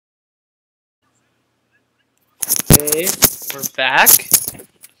Okay, we're back.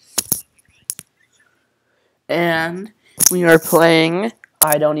 And we are playing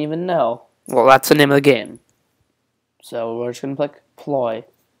I Don't Even Know. Well, that's the name of the game. So we're just going to click Ploy.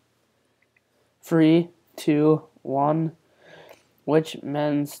 3, 2, 1. Which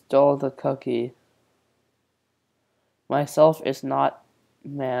man stole the cookie? Myself is not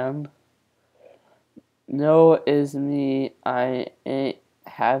man. No is me. I ain't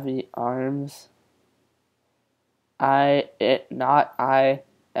heavy arms. I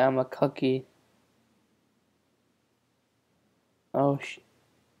am a cookie. Oh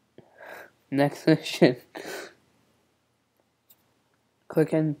Next mission.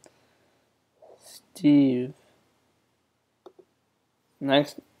 Clicking Steve.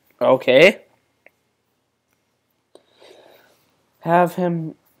 Next. Okay. Have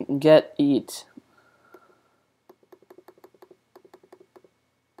him eat.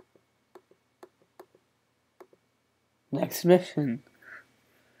 Next mission.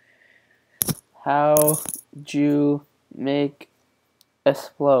 How'd you make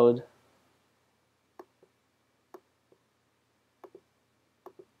explode?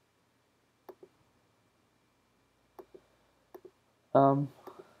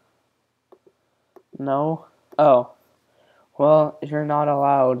 No. Oh. Well, you're not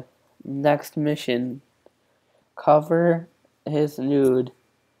allowed. Next mission. Cover his nude.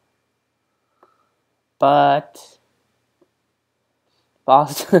 But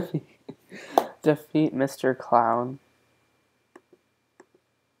boss defeat Mr. Clown.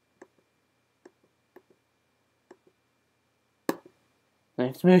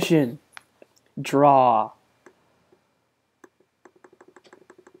 Next mission. Draw.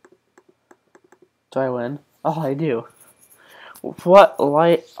 Do I win? Oh, I do. What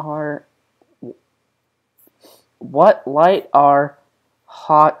light are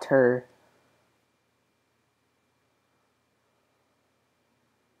hotter?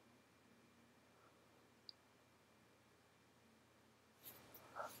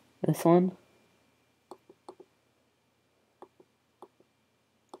 This one?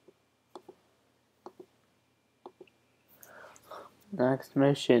 Next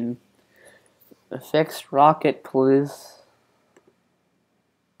mission. Fix rocket, please.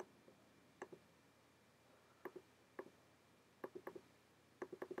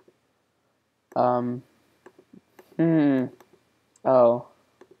 Oh.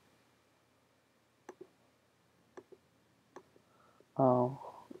 Oh.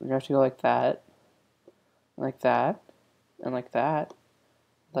 You have to go like that. Like that. And like that.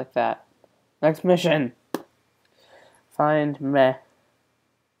 Like that. Next mission. Find meh.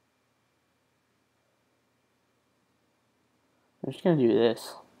 I'm just gonna do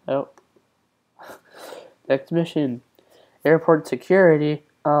this. Oh. Next mission. Airport security.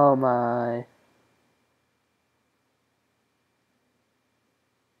 Oh my.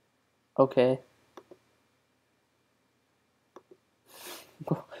 Okay.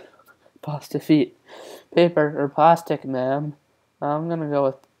 Boss defeat. Paper or plastic, ma'am? I'm gonna go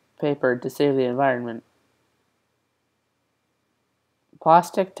with paper to save the environment.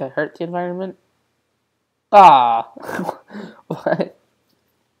 Plastic to hurt the environment? Ah! What?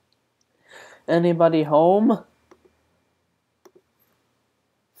 Anybody home?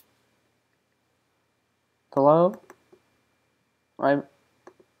 Hello? I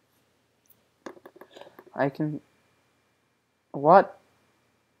can... What?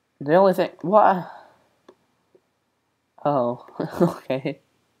 The only thing... What? Oh, okay.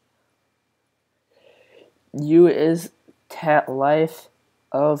 You is life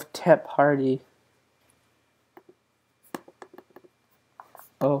of Tep Hardy.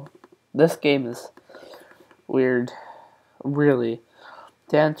 Oh, this game is weird. Really.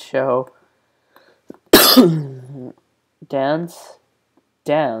 Dance show. Dance.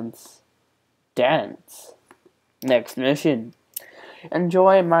 Next mission.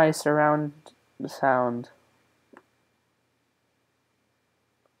 Enjoy my surround sound.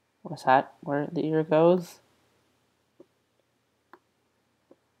 What's that? Where the ear goes?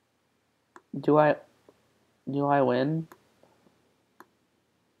 Do I win?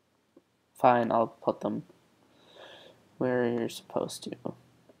 Fine, I'll put them where you're supposed to.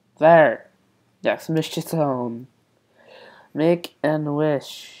 There! Next mission zone. Make and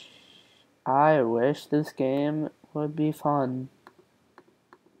wish. I wish this game would be fun.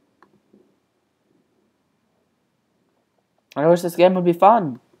 I wish this game would be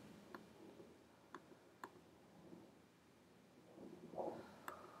fun.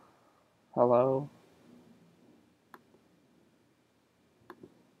 Hello?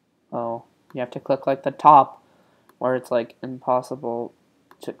 Oh, you have to click like the top where it's like impossible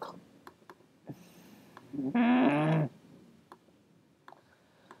to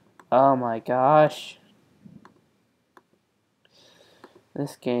Oh my gosh.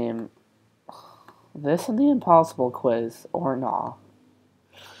 This game. This and the impossible quiz, or nah.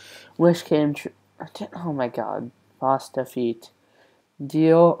 Wish came true. Oh my god. Boss defeat.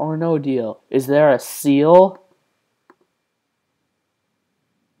 Deal or no deal? Is there a seal?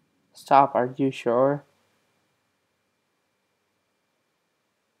 Stop, are you sure?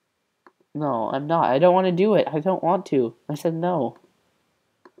 No, I'm not. I don't want to do it. I don't want to. I said no.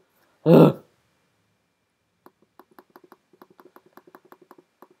 Ugh.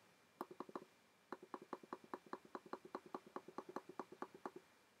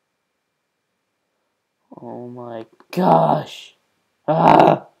 Oh my gosh.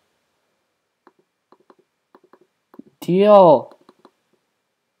 Ah. Deal.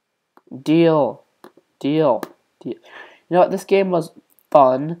 Deal. Deal. Deal. You know what? This game was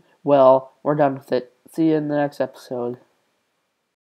fun. Well, we're done with it. See you in the next episode.